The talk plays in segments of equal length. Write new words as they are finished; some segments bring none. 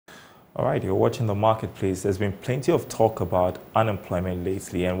All right, you're watching The Marketplace. There's been plenty of talk about unemployment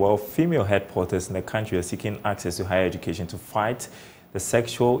lately, and while female head porters in the country are seeking access to higher education to fight the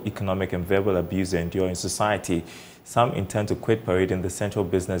sexual, economic, and verbal abuse they endure in society, some intend to quit parade in the central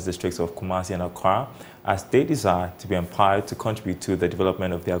business districts of Kumasi and Accra as they desire to be empowered to contribute to the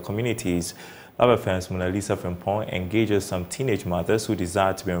development of their communities. Love Affairs Mona Lisa Frimpong engages some teenage mothers who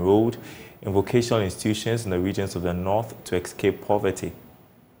desire to be enrolled in vocational institutions in the regions of the north to escape poverty.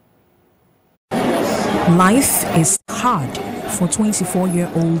 Life is hard for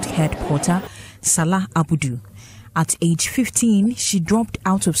 24-year-old head porter Salah Abudu. At age 15, she dropped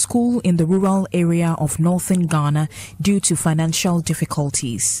out of school in the rural area of northern Ghana due to financial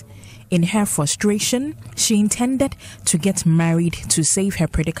difficulties. In her frustration, she intended to get married to save her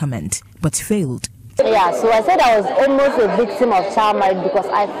predicament, but failed. Yeah, so I said I was almost a victim of child marriage because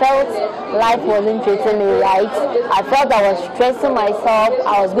I felt life wasn't treating me right. I felt I was stressing myself,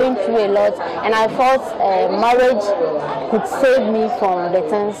 I was going through a lot, and I thought marriage could save me from the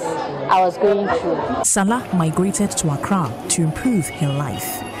things I was going through. Salah migrated to Accra to improve her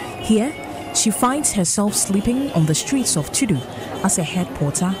life. Here, she finds herself sleeping on the streets of Tudu as a head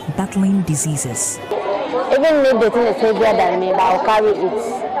porter battling diseases. Even if the thing is heavier than me, but I'll carry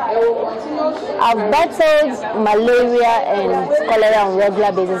it. I've battled malaria and cholera on a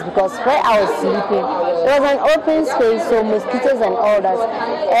regular basis because where I was sleeping, it was an open space, so mosquitoes and all that.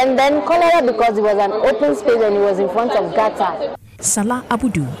 And then cholera because it was an open space and it was in front of gutter. Salah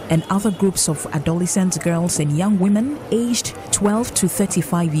Abudu and other groups of adolescent girls and young women aged 12 to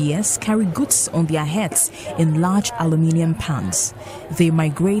 35 years carry goods on their heads in large aluminium pans. They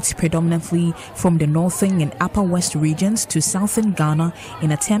migrate predominantly from the northern and upper west regions to southern Ghana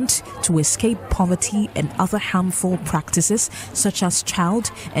in attempt to escape poverty and other harmful practices such as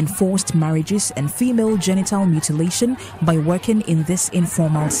child and forced marriages and female genital mutilation by working in this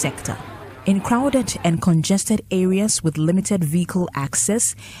informal sector. In crowded and congested areas with limited vehicle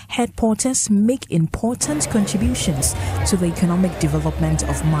access, head porters make important contributions to the economic development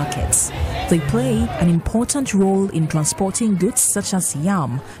of markets. They play an important role in transporting goods such as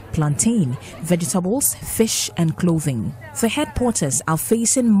yam, plantain, vegetables, fish, and clothing. The head porters are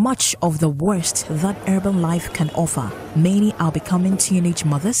facing much of the worst that urban life can offer. Many are becoming teenage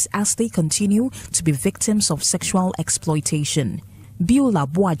mothers as they continue to be victims of sexual exploitation. Beulah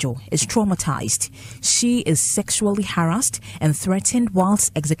Boajo is traumatized. She is sexually harassed and threatened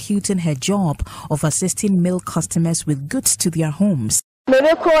whilst executing her job of assisting male customers with goods to their homes.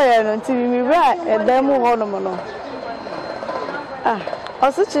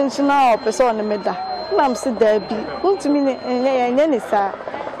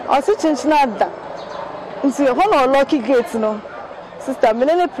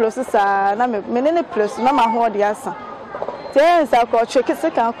 Yes, I got check it. I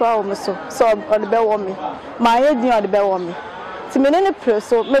can't cry so on the bell me. My head near the bell me. To me, any press,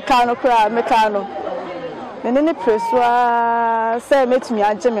 so mecano cry, mecano. And any press was say, met me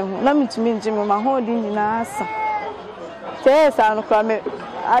at Jimmy, not to me, Jimmy, my holding in answer. Yes, I don't cry.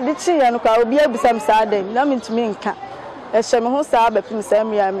 I did see and cry, be able some sad day, not to me in cat. As some who saw between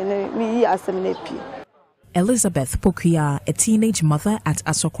Samia and me as a nappy. Elizabeth Pokuya, a teenage mother at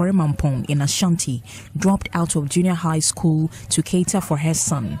Asokore Mampong in Ashanti, dropped out of junior high school to cater for her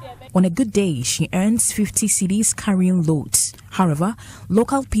son. On a good day, she earns 50 cedis carrying loads. However,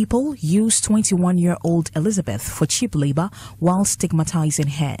 local people use 21-year-old Elizabeth for cheap labor while stigmatizing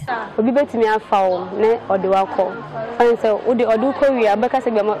her.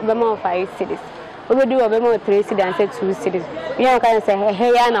 We do a 3 cities and 2 cities. You can say,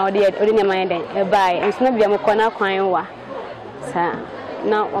 hey, now the ordinary mind and buy, and it's not be a corner coin.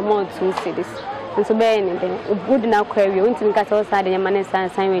 Now, among 2 cities. And so, Ben, good now query, you want to get outside the man and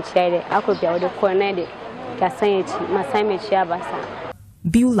sign with shade. I could be out of corner, Cassandra, my sign with Shabasa.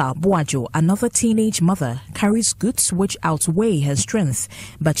 Beulah Boajo, another teenage mother, carries goods which outweigh her strength,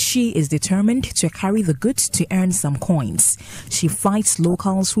 but she is determined to carry the goods to earn some coins. She fights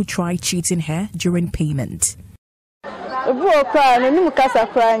locals who try cheating her during payment.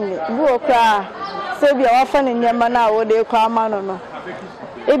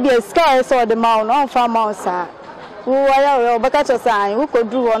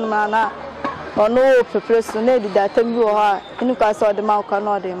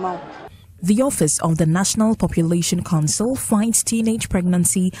 The Office of the National Population Council finds teenage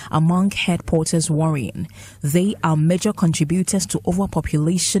pregnancy among head porters worrying. They are major contributors to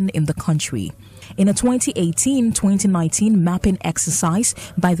overpopulation in the country. In a 2018-2019 mapping exercise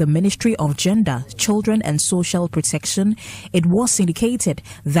by the Ministry of Gender, Children and Social Protection, it was indicated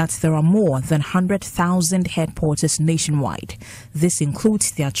that there are more than 100,000 head porters nationwide. This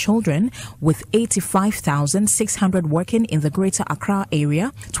includes their children, with 85,600 working in the Greater Accra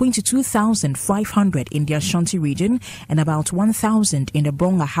area, 22,500 in the Ashanti region, and about 1,000 in the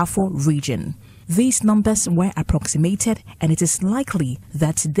Brong-Ahafo region. These numbers were approximated, and it is likely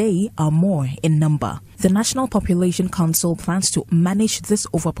that they are more in number. The National Population Council plans to manage this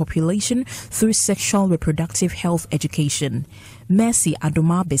overpopulation through sexual reproductive health education. Mercy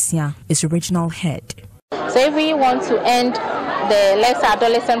Adoma Besia is regional head. So if we want to end the less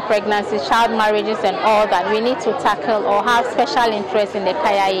adolescent pregnancies, child marriages and all that, we need to tackle or have special interest in the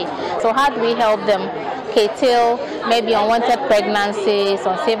KIA. So how do we help them curtail maybe unwanted pregnancies,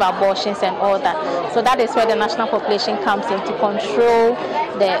 unsafe abortions and all that? So that is where the national population comes in to control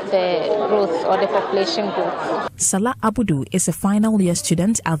the growth or the population growth. Salah Abudu is a final year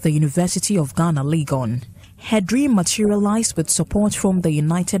student at the University of Ghana, Legon. Her dream materialized with support from the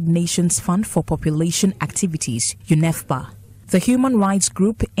United Nations Fund for Population Activities, UNFPA. The human rights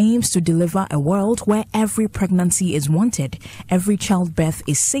group aims to deliver a world where every pregnancy is wanted, every childbirth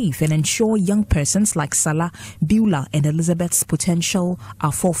is safe, and ensure young persons like Salah, Beulah, and Elizabeth's potential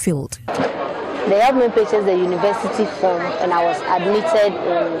are fulfilled. They helped me purchase the university form, and I was admitted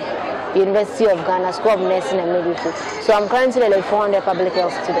in University of Ghana School of Nursing and Midwifery. So I'm currently a 400 public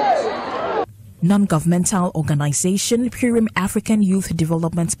health student. Non-governmental organization Purim African Youth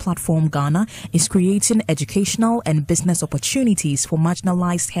Development Platform Ghana is creating educational and business opportunities for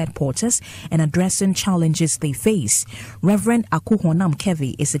marginalized head porters and addressing challenges they face. Reverend Akuhonam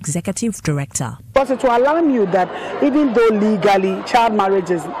Kevi is executive director. But it will alarm you that even though legally child marriage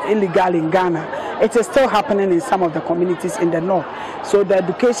is illegal in Ghana, it is still happening in some of the communities in the north. So the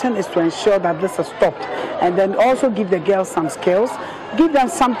education is to ensure that this is stopped, and then also give the girls some skills, give them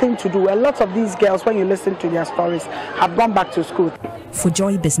something to do. A lot of these girls, when you listen to their stories, have gone back to school. For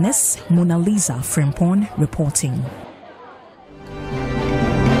Joy Business, Mona Lisa Frimpong reporting.